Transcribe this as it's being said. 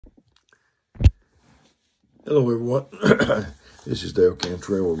Hello, everyone. This is Dale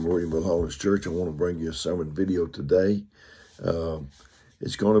Cantrell with Williamville Holiness Church. I want to bring you a sermon video today.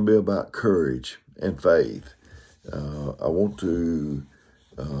 It's going to be about courage and faith. I want to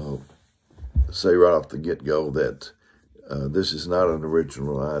say right off the get-go that this is not an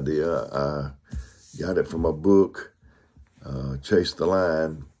original idea. I got it from a book, Chase the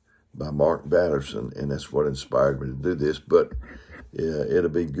Lion by Mark Batterson, and that's what inspired me to do this. But yeah, it'll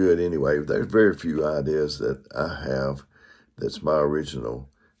be good anyway. There's very few ideas that I have that's my original.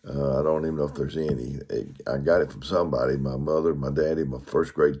 I don't even know if there's any. I got it from somebody, my mother, my daddy, my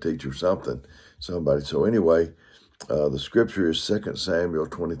first grade teacher, somebody. So anyway, the scripture is 2 Samuel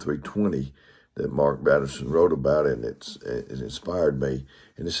 23:20 that Mark Batterson wrote about, and it inspired me.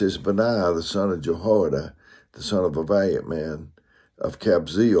 And it says, Benaiah, the son of Jehoiada, the son of a valiant man of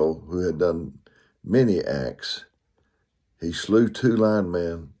Kabzeel, who had done many acts, he slew two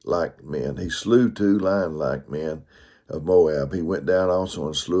lionlike men. He slew two lionlike men of Moab. He went down also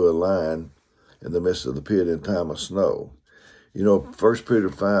and slew a lion in the midst of the pit in time of snow. You know, 1 Peter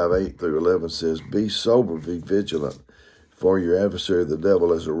 5:8-11 says, Be sober, be vigilant, for your adversary the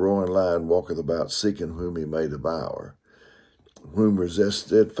devil as a roaring lion walketh about seeking whom he may devour. Whom resist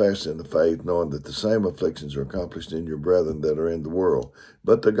steadfast in the faith, knowing that the same afflictions are accomplished in your brethren that are in the world.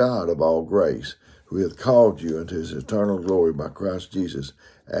 But the God of all grace, who hath called you into his eternal glory by Christ Jesus,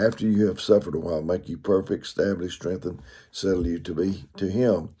 after you have suffered a while, make you perfect, establish, strengthen, settle you to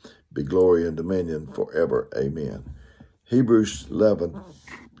him be glory and dominion forever. Amen. Hebrews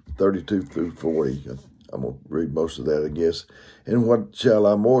 11:32-40. I'm going to read most of that, I guess. And what shall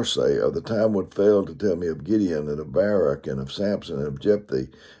I more say? Of the time would fail to tell me of Gedeon and of Barak and of Samson and of Jephthae,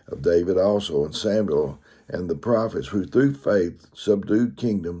 of David also and Samuel and the prophets, who through faith subdued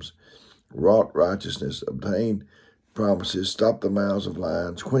kingdoms, wrought righteousness, obtained promises, stopped the mouths of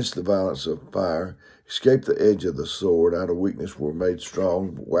lions, quenched the violence of fire, escaped the edge of the sword, out of weakness were made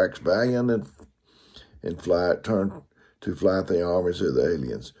strong, waxed valiant in flight, turned to flight the armies of the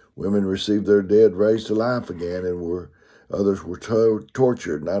aliens. Women received their dead raised to life again, and others were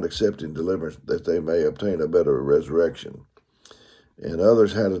tortured, not accepting deliverance, that they may obtain a better resurrection. And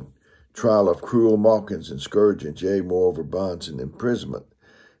others had a trial of cruel mockings and scourgings, yea, moreover bonds and imprisonment.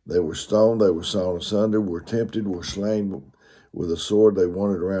 They were stoned, they were sawn asunder, were tempted, were slain with a sword. They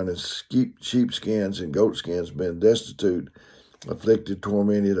wandered around in sheepskins and goatskins, been destitute, afflicted,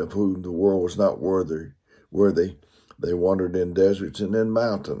 tormented, of whom the world was not worthy. They wandered in deserts and in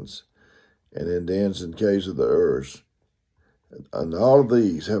mountains, and in dens and caves of the earth. And all of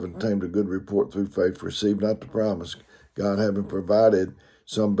these, having obtained a good report through faith, received not the promise, God having provided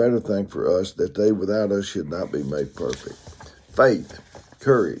some better thing for us, that they without us should not be made perfect. Faith.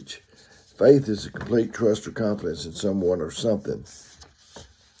 Courage. Faith is a complete trust or confidence in someone or something.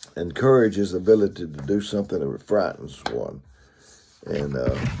 And courage is the ability to do something that frightens one. And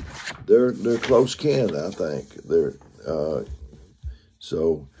they're close kin, I think.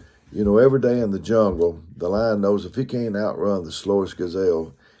 So, you know, every day in the jungle, the lion knows if he can't outrun the slowest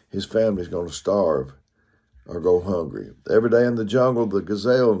gazelle, his family's going to starve or go hungry. Every day in the jungle, the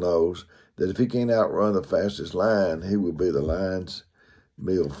gazelle knows that if he can't outrun the fastest lion, he will be the lion's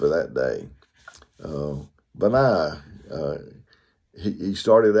meal for that day. Benaiah, he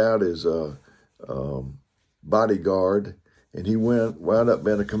started out as a bodyguard, and he wound up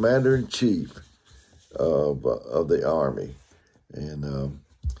being a commander-in-chief of the army. And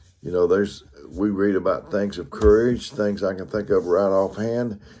you know, we read about things of courage, things I can think of right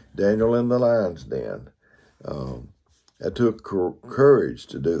offhand. Daniel in the lion's den. It took courage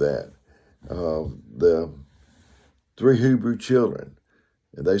to do that. The 3 Hebrew children,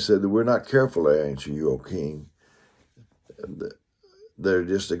 and they said that we're not careful to answer you, O king. They're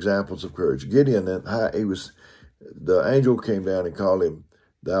just examples of courage. Gedeon, the angel came down and called him,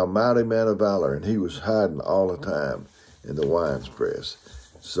 thou mighty man of valor, and he was hiding all the time in the wine's press.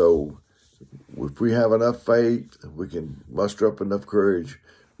 So if we have enough faith, we can muster up enough courage,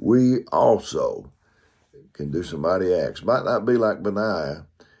 we also can do some mighty acts. Might not be like Benaiah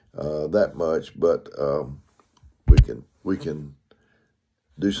that much, but we can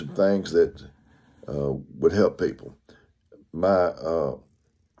do some things that would help people. I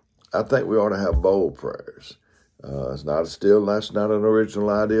think we ought to have bold prayers. That's not an original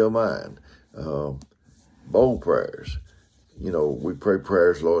idea of mine. Bold prayers. You know, we pray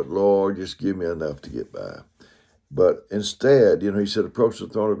prayers, Lord, just give me enough to get by. But instead, you know, he said, approach the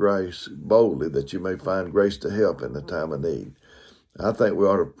throne of grace boldly, that you may find grace to help in the time of need. I think we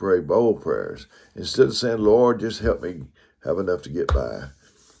ought to pray bold prayers. Instead of saying, Lord, just help me have enough to get by,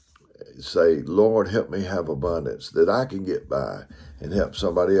 say, Lord, help me have abundance that I can get by and help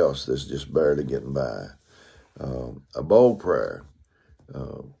somebody else that's just barely getting by. A bold prayer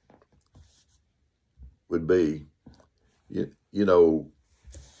would be, you know,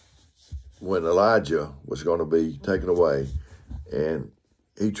 when Elijah was going to be taken away, and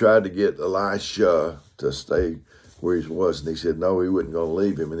he tried to get Elisha to stay where he was, and he said, no, he wasn't going to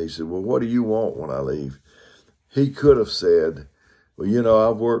leave him. And he said, well, what do you want when I leave? He could have said, well, you know,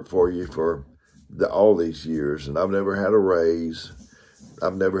 I've worked for you for all these years, and I've never had a raise.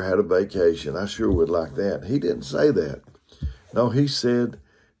 I've never had a vacation. I sure would like that. He didn't say that. No, he said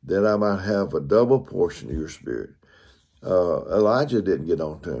that I might have a double portion of your spirit. Elijah didn't get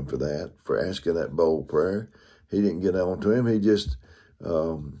on to him for that, for asking that bold prayer. He didn't get on to him. He just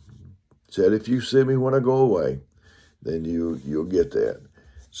said, if you see me when I go away, then you'll get that.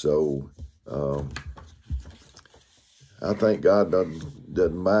 So I think God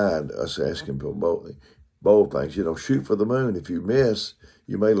doesn't mind us asking for bold things. You know, shoot for the moon. If you miss,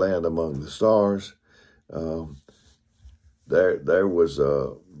 you may land among the stars. There was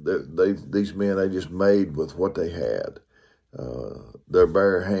these men, they just made with what they had. Their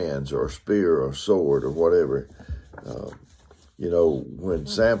bare hands or a spear or a sword or whatever. You know, when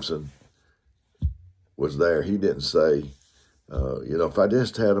Samson was there, he didn't say, you know, if I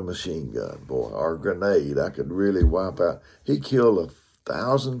just had a machine gun, boy, or a grenade, I could really wipe out. He killed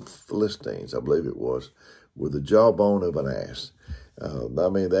 1,000 Philistines, I believe it was, with the jawbone of an ass. I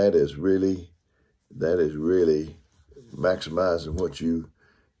mean, that is really maximizing what you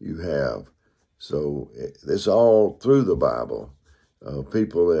have. So it's all through the Bible.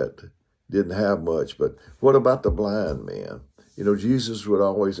 People that didn't have much, but what about the blind men? You know, Jesus would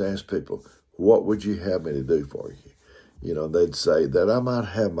always ask people, what would you have me to do for you? You know, they'd say, that I might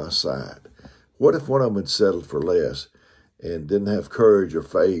have my sight. What if one of them had settled for less and didn't have courage or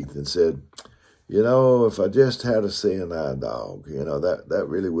faith and said, you know, if I just had a seeing eye dog, you know, that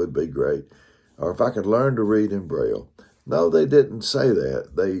really would be great. Or if I could learn to read in Braille. No, they didn't say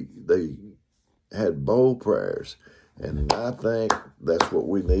that. They had bold prayers. And I think that's what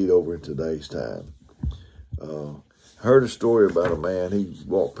we need over in today's time. Heard a story about a man. He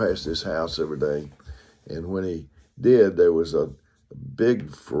walked past his house every day. And when he did, there was a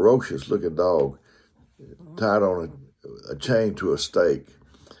big, ferocious-looking dog tied on a chain to a stake.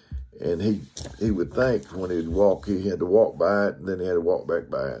 And he would think when he'd walk, he had to walk by it, and then he had to walk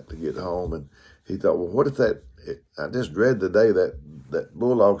back by it to get home. And he thought, well, what if I just dread the day that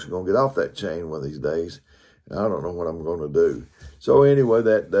bulldog's going to get off that chain one of these days. And I don't know what I'm going to do. So anyway,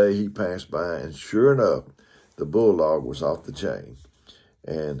 that day he passed by, and sure enough, the bulldog was off the chain.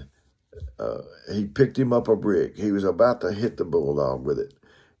 And he picked him up a brick. He was about to hit the bulldog with it.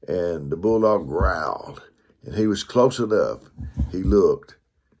 And the bulldog growled. And he was close enough. He looked.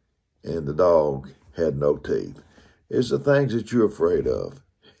 And the dog had no teeth. It's the things that you're afraid of.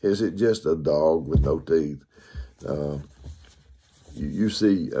 Is it just a dog with no teeth? We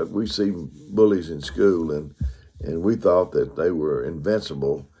see bullies in school, and we thought that they were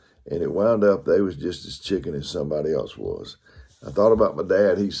invincible, and it wound up they was just as chicken as somebody else was. I thought about my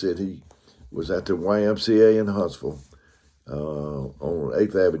dad. He said he was at the YMCA in Huntsville on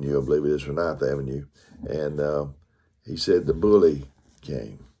 8th Avenue, I believe it is, or 9th Avenue, and he said the bully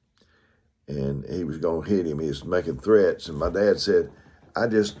came. And he was going to hit him. He was making threats. And my dad said, I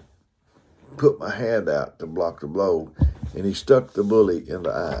just put my hand out to block the blow. And he stuck the bully in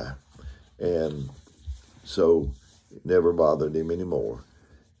the eye. And so it never bothered him anymore.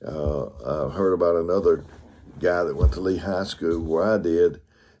 I heard about another guy that went to Lee High School where I did.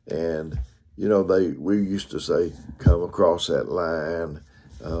 And, you know, we used to say, come across that line.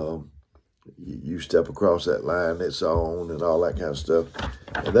 You step across that line, it's on, and all that kind of stuff.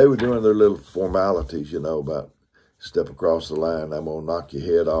 And they were doing their little formalities, you know, about step across the line, I'm going to knock your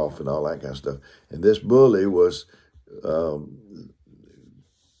head off and all that kind of stuff. And this bully was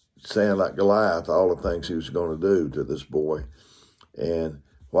saying like Goliath all the things he was going to do to this boy. And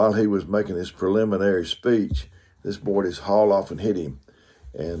while he was making his preliminary speech, this boy just hauled off and hit him.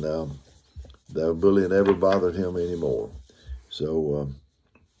 And the bully never bothered him anymore. So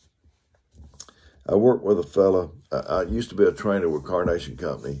I worked with a fella. I used to be a trainer with Carnation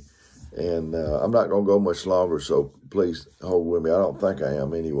Company, and I'm not going to go much longer, so please hold with me. I don't think I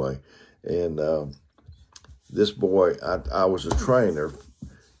am anyway. And this boy, I was a trainer,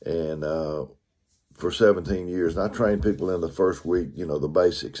 and for 17 years, and I trained people in the first week, you know, the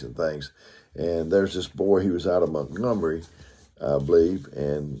basics and things. And there's this boy, he was out of Montgomery, I believe,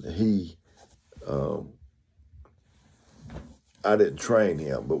 and he, I didn't train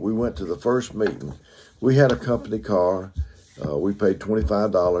him, but we went to the first meeting. We had a company car. We paid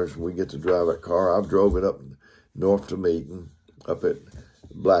 $25, and we get to drive that car. I drove it up north to meeting, up at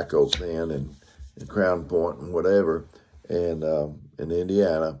Black Oak then, in Crown Point and whatever, and in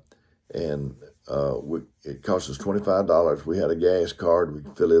Indiana, and it cost us $25. We had a gas card. We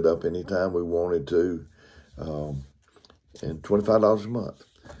could fill it up anytime we wanted to, and $25 a month.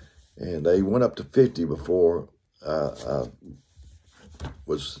 And they went up to $50 before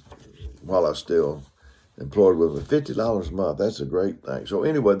while I was still employed with them. $50 a month, that's a great thing. So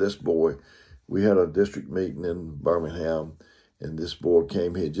anyway, this boy, we had a district meeting in Birmingham, and this boy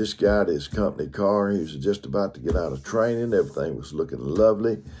came. He had just got his company car. He was just about to get out of training. Everything was looking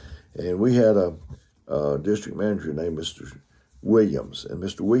lovely. And we had a district manager named Mr. Williams. And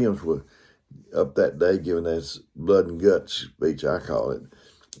Mr. Williams was up that day giving this blood and guts speech, I call it.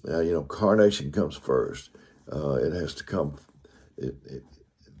 Carnation comes first. It has to come.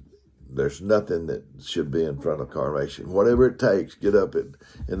 There's nothing that should be in front of carnation. Whatever it takes, get up in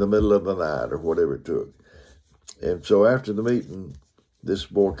the middle of the night or whatever it took. And so after the meeting, this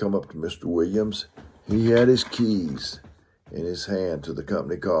boy come up to Mr. Williams. He had his keys in his hand to the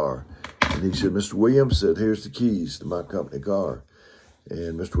company car. And he said, Mr. Williams said, here's the keys to my company car.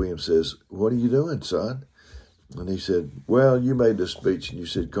 And Mr. Williams says, what are you doing, son? And he said, well, you made this speech and you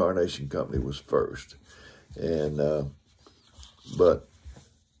said Carnation Company was first. And, but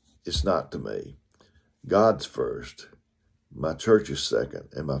it's not to me. God's first. My church is second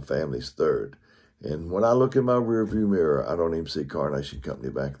and my family's third. And when I look in my rearview mirror, I don't even see Carnation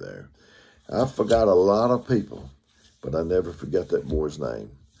Company back there. I forgot a lot of people, but I never forgot that boy's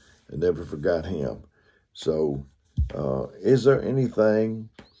name. I never forgot him. So, is there anything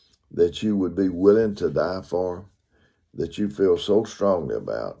that you would be willing to die for, that you feel so strongly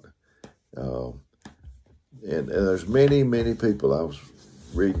about? And there's many, many people. I was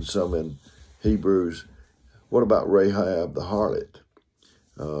reading some in Hebrews. What about Rahab the harlot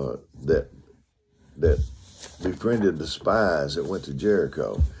that befriended the spies that went to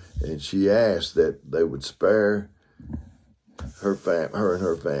Jericho? And she asked that they would spare her and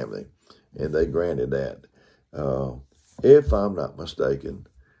her family, and they granted that. If I'm not mistaken,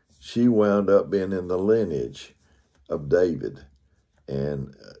 she wound up being in the lineage of David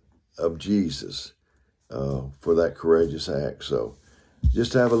and of Jesus for that courageous act. So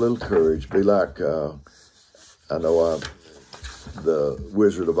just have a little courage. Be like, the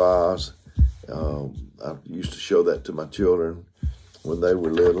Wizard of Oz. I used to show that to my children when they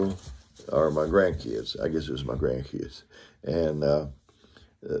were little, or my grandkids. I guess it was my grandkids. And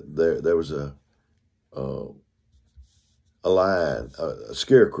there was a lion, a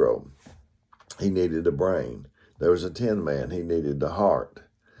scarecrow. He needed a brain. There was a tin man. He needed a heart.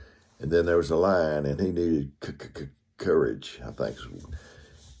 And then there was a lion, and he needed courage. I think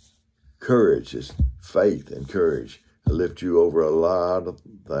courage is faith and courage. I lift you over a lot of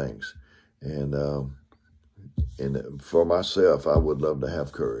things. And for myself, I would love to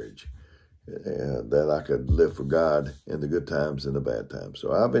have courage, that I could live for God in the good times and the bad times.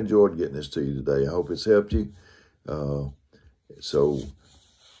 So I've enjoyed getting this to you today. I hope it's helped you. So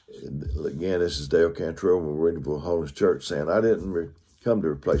again, this is Dale Cantrell from Redeemable Holiness Church saying, I didn't come to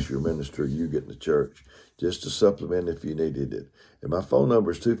replace your ministry, you getting to church, just to supplement if you needed it. And my phone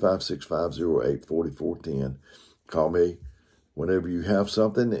number is 256-508-4410. Call me whenever you have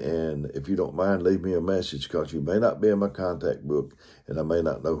something, and if you don't mind, leave me a message, because you may not be in my contact book, and I may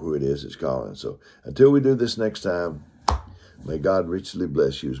not know who it is that's calling. So until we do this next time, may God richly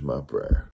bless you is my prayer.